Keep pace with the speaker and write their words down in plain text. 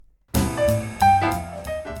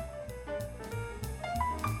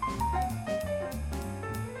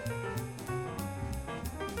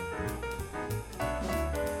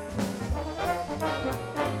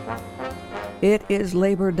It is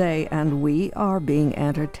Labor Day, and we are being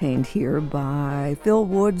entertained here by Phil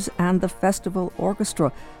Woods and the Festival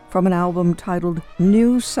Orchestra from an album titled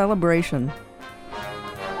New Celebration.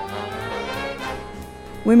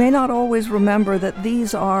 We may not always remember that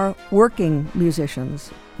these are working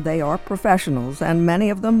musicians. They are professionals, and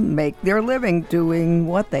many of them make their living doing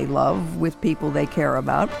what they love with people they care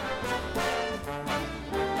about.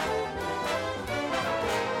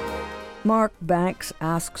 Mark Banks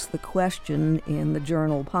asks the question in the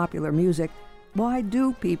journal Popular Music, why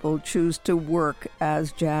do people choose to work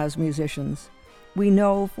as jazz musicians? We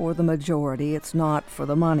know for the majority it's not for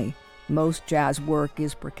the money. Most jazz work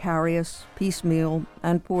is precarious, piecemeal,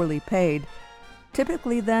 and poorly paid.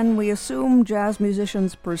 Typically, then, we assume jazz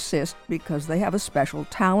musicians persist because they have a special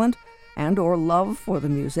talent and or love for the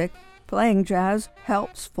music. Playing jazz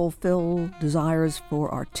helps fulfill desires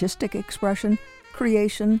for artistic expression,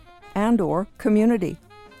 creation, and or community.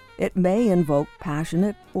 It may invoke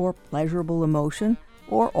passionate or pleasurable emotion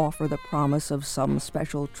or offer the promise of some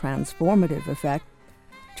special transformative effect.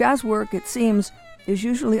 Jazz work, it seems, is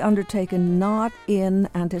usually undertaken not in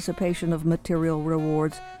anticipation of material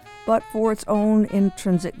rewards, but for its own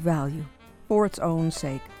intrinsic value, for its own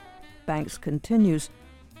sake. Banks continues,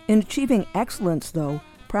 in achieving excellence, though,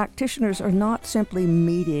 practitioners are not simply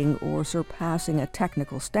meeting or surpassing a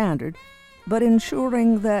technical standard, but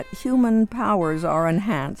ensuring that human powers are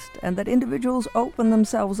enhanced and that individuals open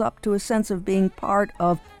themselves up to a sense of being part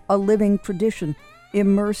of a living tradition,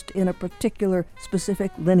 immersed in a particular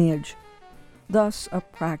specific lineage. Thus, a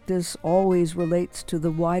practice always relates to the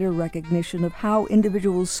wider recognition of how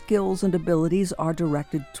individuals' skills and abilities are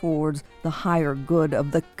directed towards the higher good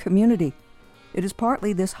of the community. It is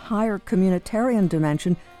partly this higher communitarian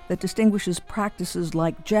dimension that distinguishes practices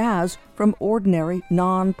like jazz from ordinary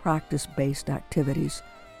non-practice-based activities.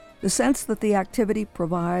 The sense that the activity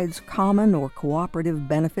provides common or cooperative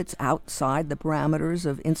benefits outside the parameters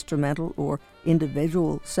of instrumental or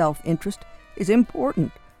individual self-interest is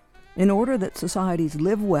important. In order that societies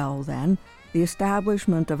live well, then, the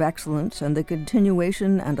establishment of excellence and the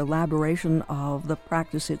continuation and elaboration of the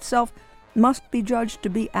practice itself must be judged to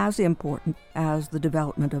be as important as the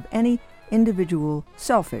development of any individual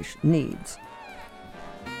selfish needs.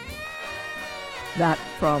 That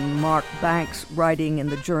from Mark Banks, writing in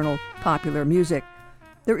the journal Popular Music.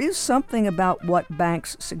 There is something about what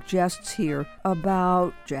Banks suggests here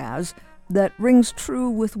about jazz that rings true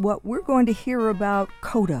with what we're going to hear about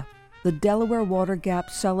CODA, the Delaware Water Gap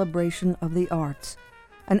Celebration of the Arts,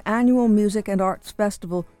 an annual music and arts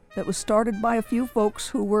festival that was started by a few folks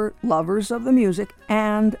who were lovers of the music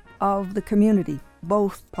and of the community,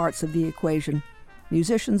 both parts of the equation,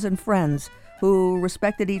 musicians and friends who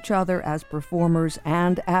respected each other as performers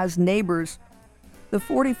and as neighbors. The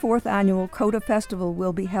 44th annual CODA Festival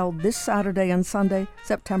will be held this Saturday and Sunday,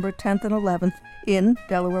 September 10th and 11th, in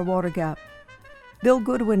Delaware Water Gap. Bill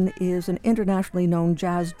Goodwin is an internationally known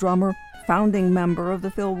jazz drummer, founding member of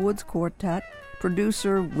the Phil Woods Quartet,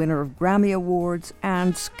 producer, winner of Grammy Awards,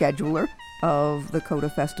 and scheduler of the CODA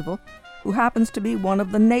Festival, who happens to be one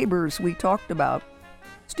of the neighbors we talked about.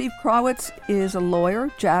 Steve Krawitz is a lawyer,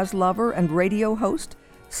 jazz lover, and radio host,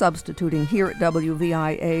 substituting here at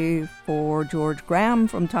WVIA for George Graham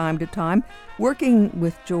from time to time, working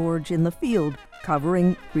with George in the field,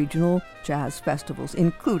 covering regional jazz festivals,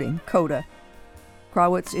 including CODA.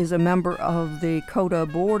 Krawitz is a member of the CODA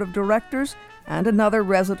Board of Directors and another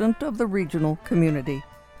resident of the regional community.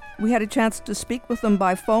 We had a chance to speak with them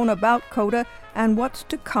by phone about CODA and what's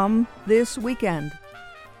to come this weekend.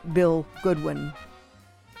 Bill Goodwin.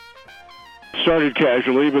 Started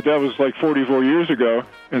casually, but that was like 44 years ago.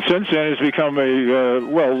 And since then, it's become a,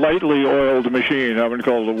 lightly oiled machine. I wouldn't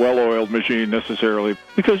call it a well-oiled machine necessarily.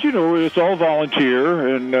 Because, it's all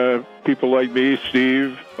volunteer, and people like me,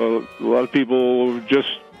 Steve, a lot of people just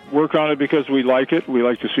work on it because we like it. We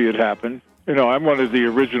like to see it happen. I'm one of the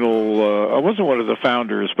original, I wasn't one of the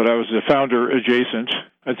founders, but I was the founder adjacent.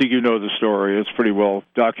 I think you know the story. It's pretty well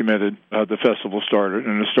documented how the festival started,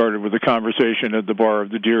 and it started with a conversation at the bar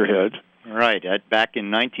of the Deerhead. Right, back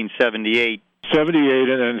in 1978. 78,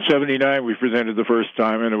 and then 79 we presented the first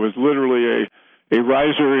time, and it was literally a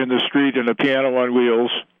riser in the street and a piano on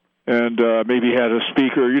wheels, and maybe had a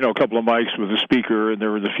speaker, a couple of mics with a speaker, and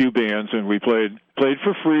there were a few bands, and we played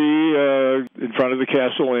for free in front of the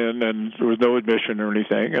Castle Inn, and there was no admission or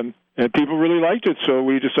anything, and people really liked it, so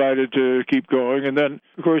we decided to keep going. And then,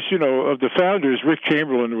 of course, of the founders, Rick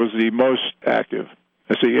Chamberlain was the most active.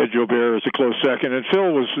 I say Ed Joubert is a close second, and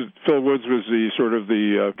Phil Woods was the sort of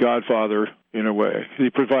the godfather in a way. He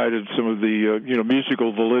provided some of the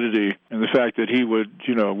musical validity, and the fact that he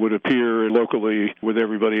would appear locally with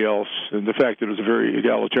everybody else, and the fact that it was a very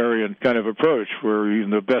egalitarian kind of approach, where even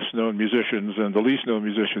the best known musicians and the least known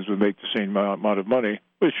musicians would make the same amount of money,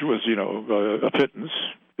 which was a pittance.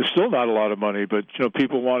 It's still not a lot of money, but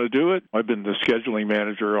people want to do it. I've been the scheduling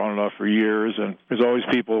manager on and off for years, and there's always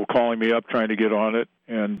people calling me up trying to get on it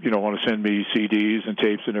and want to send me CDs and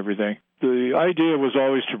tapes and everything. The idea was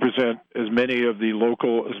always to present as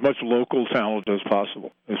much local talent as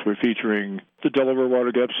possible, as we're featuring the Delaware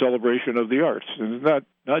Water Gap Celebration of the Arts. And it's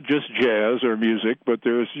not just jazz or music, but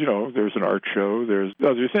there's an art show, there's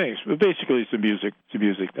other things. But basically it's a music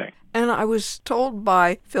thing. And I was told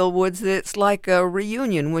by Phil Woods that it's like a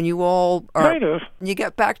reunion when you all you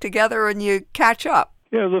get back together and you catch up.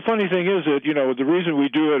 Yeah, the funny thing is that, the reason we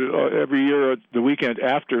do it every year at the weekend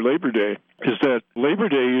after Labor Day is that Labor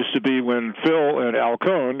Day used to be when Phil and Al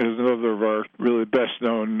Cohn, who's another of our really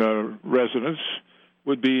best-known residents,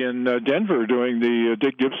 would be in Denver doing the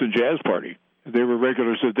Dick Gibson Jazz Party. They were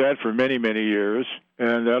regulars at that for many, many years,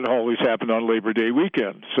 and that always happened on Labor Day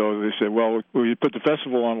weekend. So they said, well, we put the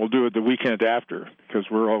festival on, we'll do it the weekend after, because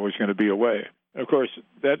we're always going to be away. Of course,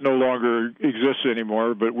 that no longer exists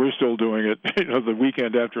anymore, but we're still doing it, the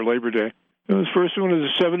weekend after Labor Day. This first one is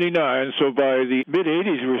 79, so by the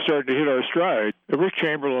mid-'80s, we were starting to hit our stride. Rick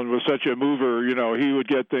Chamberlain was such a mover, he would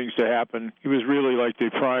get things to happen. He was really like the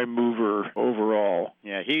prime mover overall.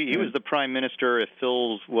 Yeah, he was the prime minister if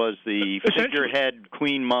Phil's was the figurehead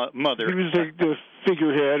queen mother. He was the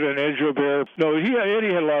figurehead, and Ed Joubert. No,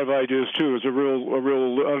 Eddie had a lot of ideas, too. It was a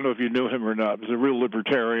real, I don't know if you knew him or not, he was a real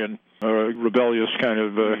libertarian, rebellious kind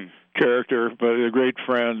of character, but a great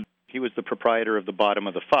friend. He was the proprietor of the Bottom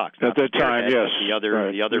of the Fox. At that time, yes. The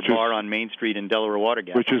other bar on Main Street in Delaware Water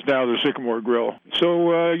Gap. Which is now the Sycamore Grill.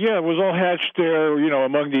 So, it was all hatched there,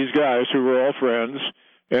 among these guys who were all friends.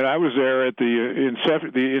 And I was there at the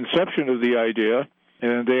inception of the idea.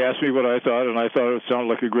 And they asked me what I thought, and I thought it sounded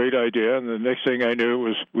like a great idea. And the next thing I knew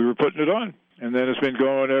was we were putting it on. And then it's been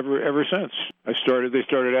going ever since. They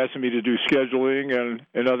started asking me to do scheduling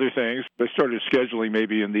and other things. They started scheduling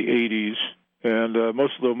maybe in the 80s. And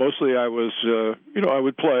mostly I was, I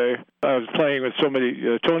would play. I was playing with so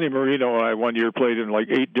many. Tony Marino and I one year played in like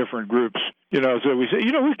 8 different groups. So we said,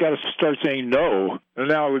 we've got to start saying no. And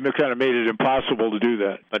now we've kind of made it impossible to do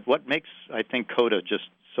that. But what makes, I think, COTA just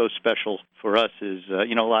so special for us is, a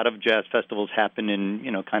lot of jazz festivals happen in,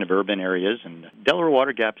 kind of urban areas. And Delaware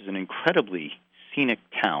Water Gap is an incredibly scenic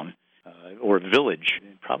town. Or village.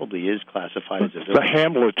 It probably is classified as a village. It's a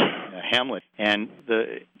hamlet. A hamlet. And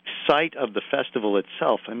the site of the festival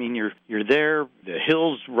itself, you're there, the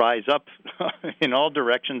hills rise up in all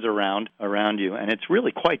directions around you, and it's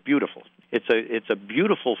really quite beautiful. It's a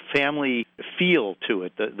beautiful family feel to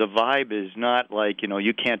it. The vibe is not like,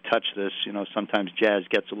 you can't touch this. Sometimes jazz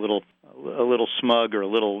gets a little smug or a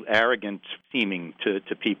little arrogant seeming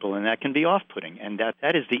to people, and that can be off-putting. And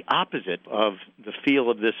that is the opposite of the feel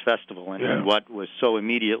of this festival, and what was so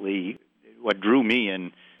immediately what drew me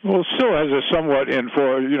in. Well, it still has a somewhat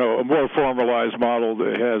a more formalized model that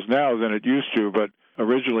it has now than it used to, but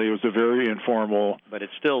originally it was a very informal. But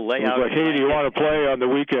it's still layout. It was like, hey, do you want to play on the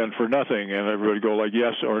weekend for nothing? And everybody would go like,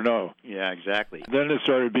 yes or no. Yeah, exactly. Then it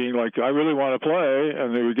started being like, I really want to play,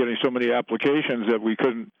 and they were getting so many applications that we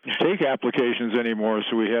couldn't take applications anymore,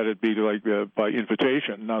 so we had it be like by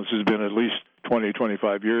invitation. Now this has been at least 20,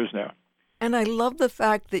 25 years now. And I love the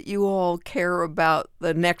fact that you all care about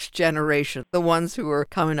the next generation, the ones who are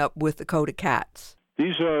coming up with the COTA Cats.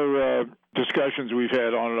 These are discussions we've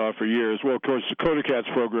had on and off for years. Well, of course, the COTA Cats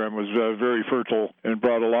program was very fertile and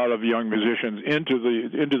brought a lot of young musicians into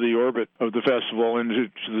the orbit of the festival, into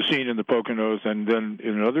the scene in the Poconos and then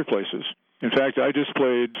in other places. In fact, I just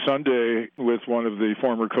played Sunday with one of the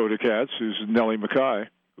former COTA Cats, who's Nellie McKay,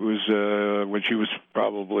 who was when she was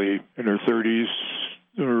probably in her 30s,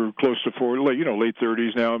 or close to 40, late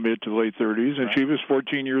 30s now, mid to late 30s, and she was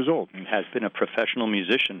 14 years old. And has been a professional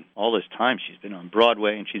musician all this time. She's been on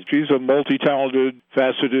Broadway, and she's a multi-talented,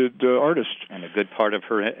 faceted artist. And a good part of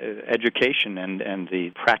her education and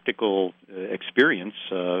the practical experience,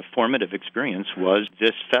 formative experience, was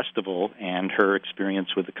this festival and her experience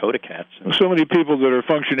with the COTA Cats. So many people that are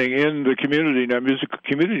functioning in the community now, musical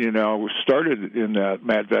community now, started in that.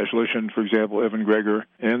 Matt Vashlishin, for example, Evan Greger,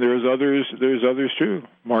 and there's others too.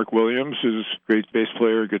 Mark Williams is a great bass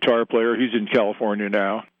player, guitar player. He's in California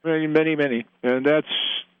now. Many. And that's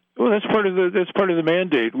Well, that's part of the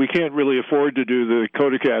mandate. We can't really afford to do the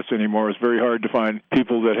Coda Cats anymore. It's very hard to find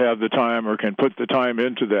people that have the time or can put the time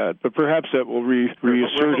into that. But perhaps that will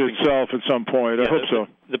reassert itself at some point. I hope so.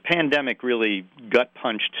 The pandemic really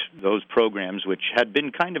gut-punched those programs, which had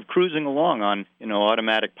been kind of cruising along on,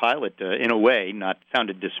 automatic pilot in a way, not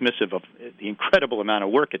sounded dismissive of the incredible amount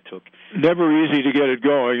of work it took. Never easy to get it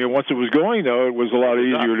going, and once it was going, though, it was a lot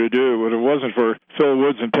easier to do. When it wasn't for Phil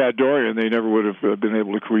Woods and Pat Dorian, they never would have been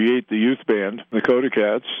able to create the youth band, the Coda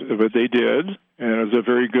Cats, but they did. And it was a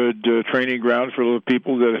very good training ground for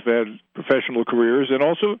people that have had professional careers, and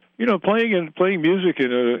also, playing music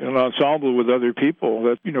in an ensemble with other people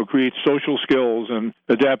that creates social skills and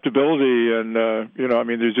adaptability, and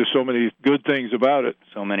there's just so many good things about it.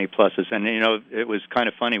 So many pluses, and it was kind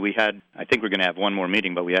of funny. I think we're going to have one more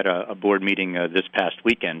meeting, but we had a board meeting this past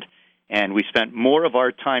weekend. And we spent more of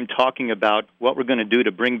our time talking about what we're going to do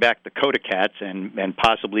to bring back the Coda Cats and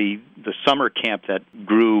possibly the summer camp that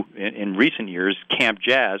grew in recent years, Camp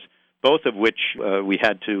Jazz, both of which we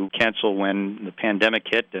had to cancel when the pandemic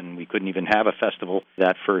hit and we couldn't even have a festival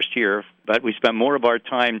that first year. But we spent more of our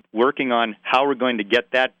time working on how we're going to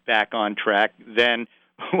get that back on track than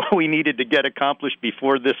what we needed to get accomplished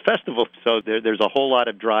before this festival. So there's a whole lot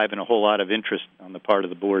of drive and a whole lot of interest on the part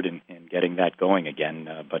of the board in getting that going again.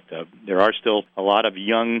 But there are still a lot of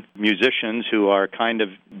young musicians who are kind of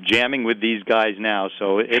jamming with these guys now.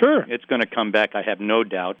 So it's going to come back, I have no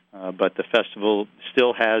doubt. But the festival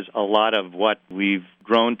still has a lot of what we've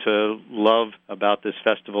grown to love about this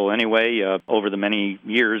festival anyway. Over the many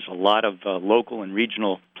years, a lot of local and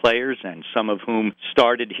regional players, and some of whom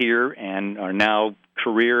started here and are now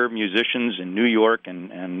career musicians in New York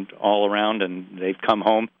and all around, and they've come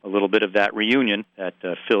home. A little bit of that reunion that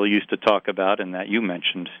Phil used to talk about and that you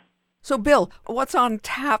mentioned. So, Bill, what's on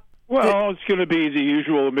tap? Well, it's going to be the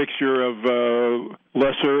usual mixture of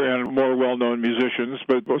lesser and more well-known musicians,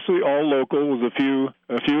 but mostly all local with a few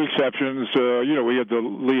exceptions. We had the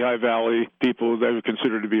Lehigh Valley people that were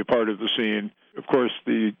considered to be a part of the scene. Of course,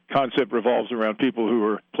 the concept revolves around people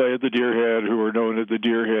who play at the Deerhead, who are known at the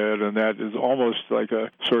Deerhead, and that is almost like a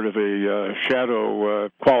sort of a shadow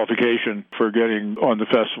qualification for getting on the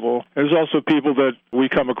festival. There's also people that we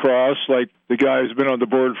come across, like the guy who's been on the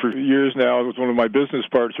board for years now. It's one of my business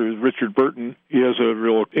partners, Richard Burton. He has a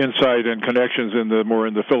real insight and connections in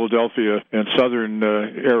the Philadelphia and southern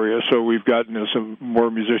area, so we've gotten some more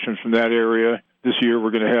musicians from that area. This year we're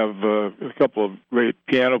going to have a couple of great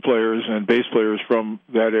piano players and bass players from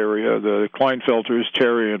that area. The Kleinfelters,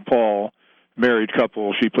 Terry and Paul, married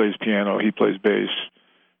couple. She plays piano, he plays bass.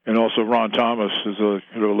 And also Ron Thomas is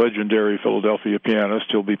a legendary Philadelphia pianist.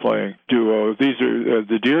 He'll be playing duo. These are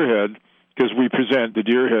the Deerhead, because we present the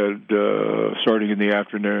Deerhead starting in the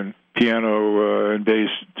afternoon. Piano and bass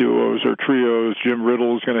duos or trios. Jim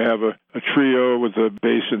Riddle is going to have a trio with a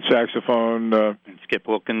bass and saxophone. And Skip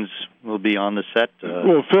Wilkins will be on the set.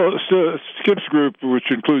 Skip's group, which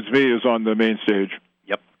includes me, is on the main stage.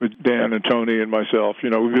 Yep. With Dan and Tony and myself.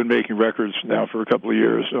 We've been making records now for a couple of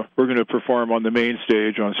years. So we're going to perform on the main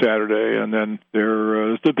stage on Saturday, and then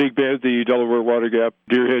there's the big band, the Delaware Water Gap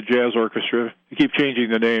Deerhead Jazz Orchestra. You keep changing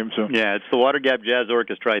the name. So yeah, it's the Water Gap Jazz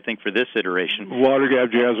Orchestra, I think, for this iteration. Water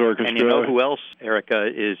Gap Jazz Orchestra. And you know who else, Erica,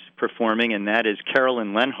 is performing, and that is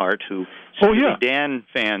Carolyn Lenhart, who Steely Dan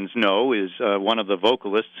fans know is one of the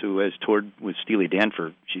vocalists who has toured with Steely Dan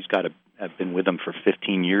she's got to have been with them for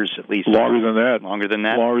 15 years at least. Longer than that.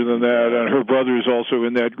 And her brother is also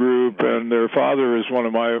in that group, and their father is one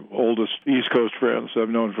of my oldest East Coast friends I've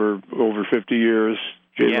known for over 50 years.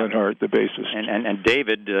 Jay Lenhart, the bassist. And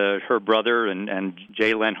David, her brother, and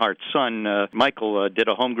Jay Lenhart's son, Michael, did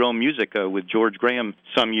a homegrown music with George Graham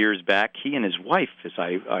some years back. He and his wife, as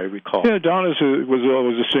I recall. Yeah, Donna was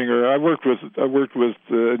always a singer. I worked with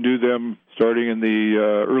knew them starting in the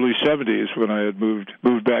early 70s when I had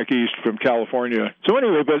moved back east from California. So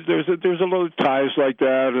anyway, but there's a lot of ties like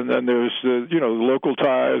that, and then there's the local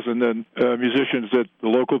ties, and then musicians that the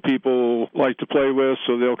local people like to play with,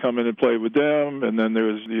 so they'll come in and play with them, and then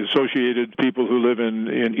there's the associated people who live in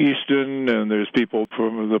Easton, and there's people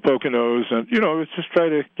from the Poconos, and it's just try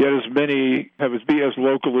to get be as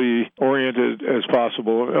locally oriented as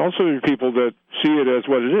possible. And also there are people that see it as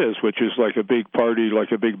what it is, which is like a big party,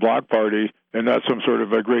 like a big block party, and not some sort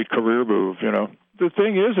of a great career move, The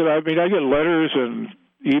thing is that, I get letters and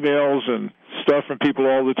emails and stuff from people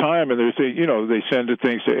all the time, and they send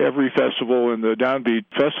things to every festival in the Downbeat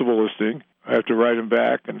festival listing. I have to write them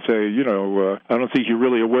back and say, I don't think you're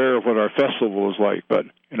really aware of what our festival is like, but,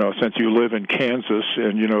 since you live in Kansas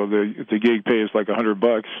and, the gig pays like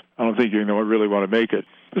 $100, I don't think you really want to make it.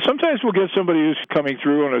 But sometimes we'll get somebody who's coming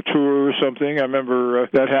through on a tour or something. I remember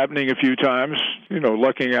that happening a few times,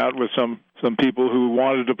 lucking out with some people who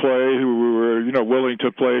wanted to play, who were, willing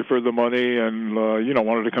to play for the money and,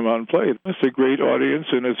 wanted to come out and play. It's a great audience,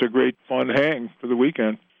 and it's a great fun hang for the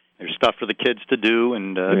weekend. There's stuff for the kids to do,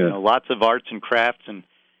 and lots of arts and crafts and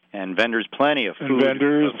vendors, plenty of food,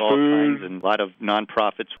 vendors, of all kinds, and a lot of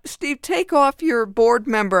nonprofits. Steve, take off your board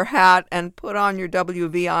member hat and put on your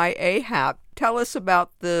WVIA hat. Tell us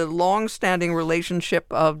about the long-standing relationship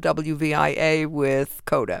of WVIA with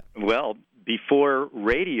COTA. Well, before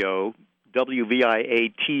radio,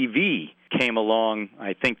 WVIA TV came along.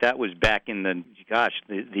 I think that was back in the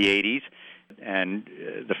 80s. And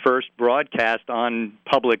the first broadcast on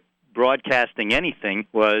public broadcasting anything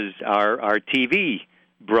was our TV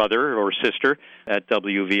brother or sister at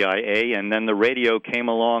WVIA, and then the radio came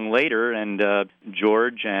along later, and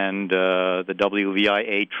George and the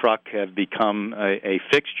WVIA truck have become a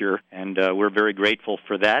fixture, and we're very grateful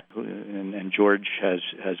for that. And George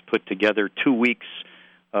has put together 2 weeks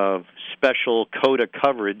of special COTA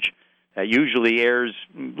coverage that usually airs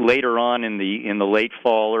later on in the late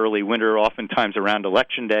fall, early winter, oftentimes around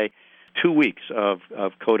Election Day. 2 weeks of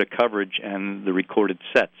COTA coverage and the recorded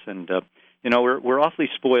sets. And, we're awfully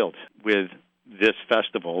spoiled with this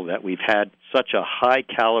festival that we've had such a high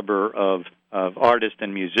caliber of artist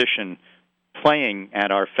and musician playing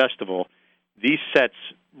at our festival. These sets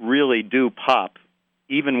really do pop,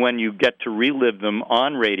 even when you get to relive them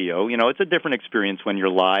on radio. It's a different experience when you're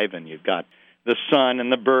live and you've got the sun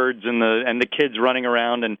and the birds and the kids running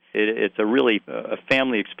around, and it's a really a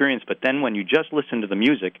family experience. But then when you just listen to the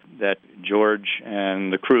music that George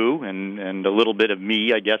and the crew and a little bit of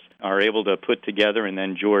me, I guess, are able to put together, and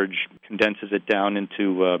then George condenses it down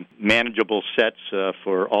into manageable sets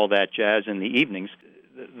for all that jazz in the evenings,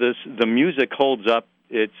 the music holds up.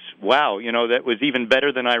 It's, wow, that was even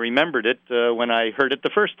better than I remembered it when I heard it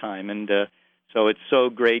the first time. And so it's so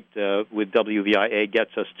great with WVIA,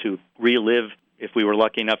 gets us to relive, if we were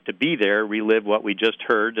lucky enough to be there, relive what we just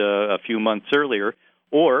heard a few months earlier.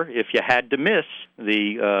 Or if you had to miss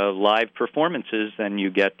the live performances, then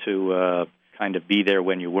you get to kind of be there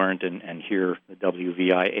when you weren't and hear the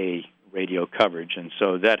WVIA radio coverage. And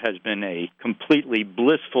so that has been a completely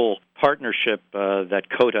blissful partnership that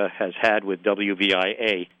COTA has had with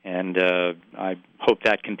WVIA, and I hope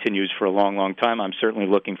that continues for a long, long time. I'm certainly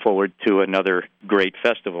looking forward to another great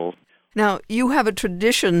festival. Now, you have a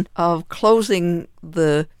tradition of closing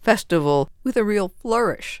the festival with a real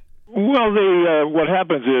flourish. Well, what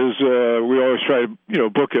happens is we always try to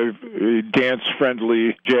book a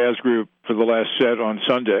dance-friendly jazz group for the last set on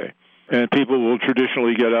Sunday. And people will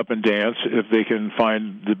traditionally get up and dance if they can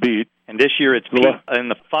find the beat. And this year it's in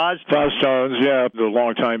the Foz Tones, yeah, the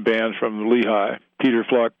longtime band from Lehigh. Peter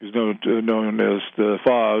Fluck is known as the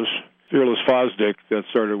Foz, Fearless Fosdick, that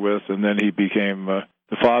started with, and then he became the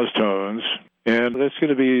Foz Tones. And that's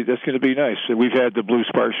going to be nice. We've had the Blue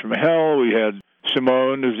Sparks from Hell. We had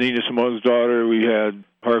Simone, who's Nina Simone's daughter. We had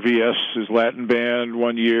Harvey S., his Latin band,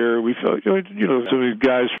 one year. We felt, some of the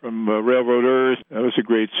guys from Railroad Earth. That was a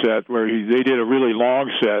great set where they did a really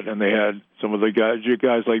long set, and they had some of the guys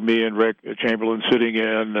like me and Rick Chamberlain sitting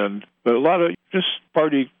in, but a lot of just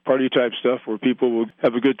party type stuff where people will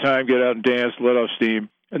have a good time, get out and dance, let off steam.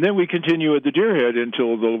 And then we continue at the Deerhead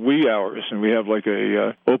until the wee hours, and we have like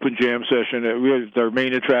a open jam session. Our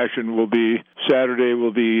main attraction will be Saturday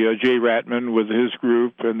will be Jay Ratman with his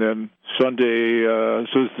group, and then Sunday,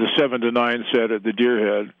 so it's the 7 to 9 set at the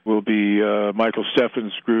Deerhead, will be Michael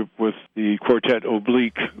Steffen's group with the Quartet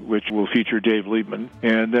Oblique, which will feature Dave Liebman.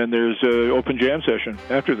 And then there's an open jam session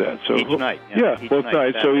after that. So each night. Both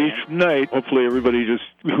nights. So each night, hopefully everybody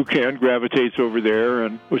who can gravitates over there,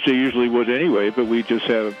 and which they usually would anyway, but we just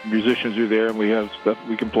have musicians are there, and we have stuff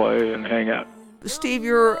we can play and hang out. Steve,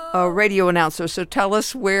 you're a radio announcer, so tell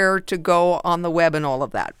us where to go on the web and all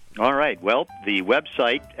of that. All right. Well, the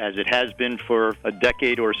website, as it has been for a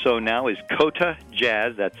decade or so now, is COTA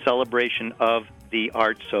Jazz. That's Celebration of the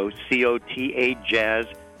Arts, so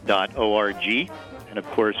COTA-jazz.org. And, of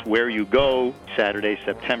course, where you go Saturday,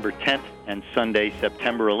 September 10th and Sunday,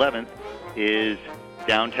 September 11th, is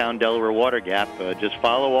downtown Delaware Water Gap. Just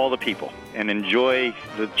follow all the people and enjoy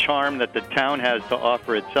the charm that the town has to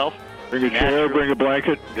offer itself. Bring a chair, bring a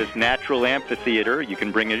blanket. This natural amphitheater. You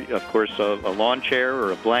can bring, of course, a lawn chair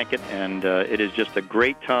or a blanket, and it is just a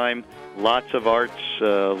great time. Lots of arts,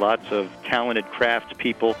 lots of talented craft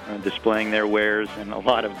people displaying their wares, and a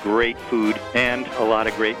lot of great food and a lot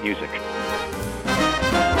of great music.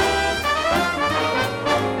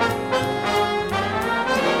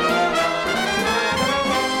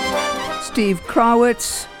 Steve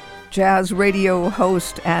Krawitz, jazz radio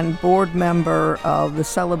host and board member of the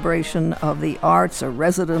Celebration of the Arts, a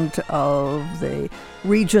resident of the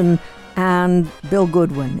region, and Bill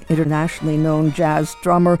Goodwin, internationally known jazz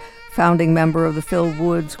drummer, founding member of the Phil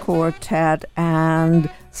Woods Quartet, and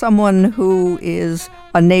someone who is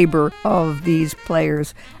a neighbor of these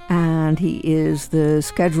players, and he is the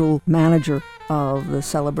schedule manager of the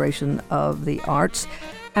Celebration of the Arts.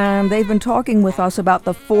 And they've been talking with us about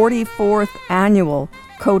the 44th annual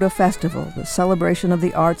Coda Festival, the Celebration of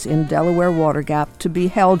the Arts in Delaware Water Gap, to be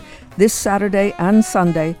held this Saturday and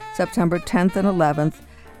Sunday, September 10th and 11th.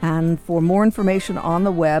 And for more information on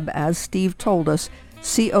the web, as Steve told us,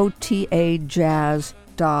 cotajazz.org,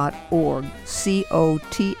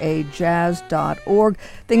 cotajazz.org.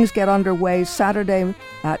 Things get underway Saturday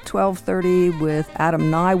at 12:30 with Adam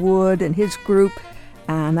Nywood and his group,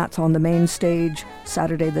 and that's on the main stage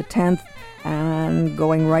Saturday the 10th, and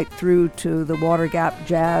going right through to the Water Gap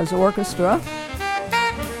Jazz Orchestra.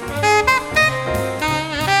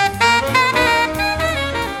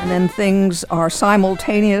 And then things are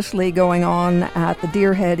simultaneously going on at the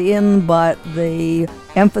Deerhead Inn, but the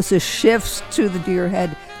emphasis shifts to the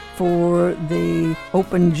Deerhead for the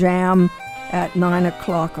open jam at 9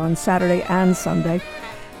 o'clock on Saturday and Sunday.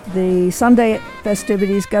 The Sunday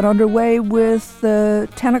festivities get underway with the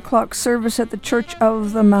 10 o'clock service at the Church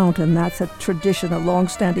of the Mountain. That's a tradition, a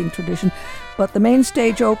long-standing tradition. But the main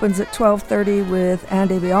stage opens at 12:30 with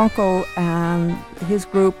Andy Bianco and his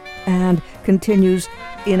group, and continues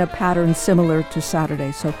in a pattern similar to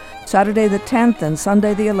Saturday. So Saturday the 10th and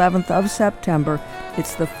Sunday the 11th of September,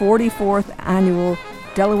 it's the 44th annual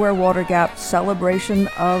Delaware Water Gap Celebration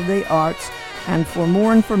of the Arts. And for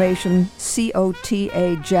more information,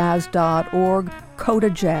 cotajazz.org,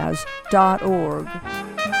 cotajazz.org.